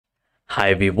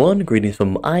Hi everyone, greetings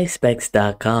from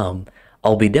iSpecs.com.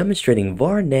 I'll be demonstrating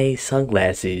Vuarnet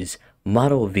sunglasses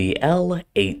model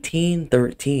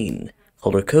VL1813,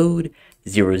 color code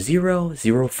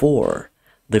 0004.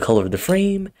 The color of the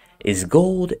frame is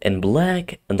gold and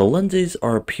black, and the lenses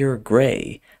are pure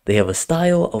gray. They have a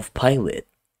style of pilot.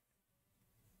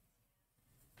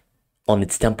 On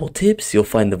its temple tips, you'll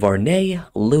find the Vuarnet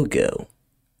logo,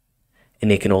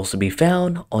 and it can also be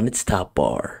found on its top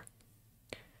bar.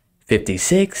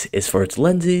 56 is for its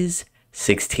lenses,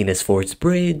 16 is for its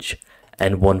bridge,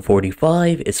 and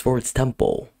 145 is for its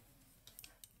temple.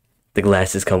 The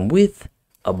glasses come with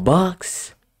a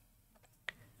box,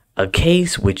 a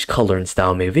case which color and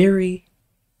style may vary,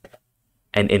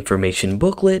 an information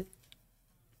booklet,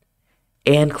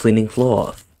 and cleaning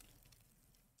cloth.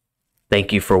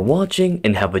 Thank you for watching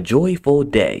and have a joyful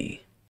day.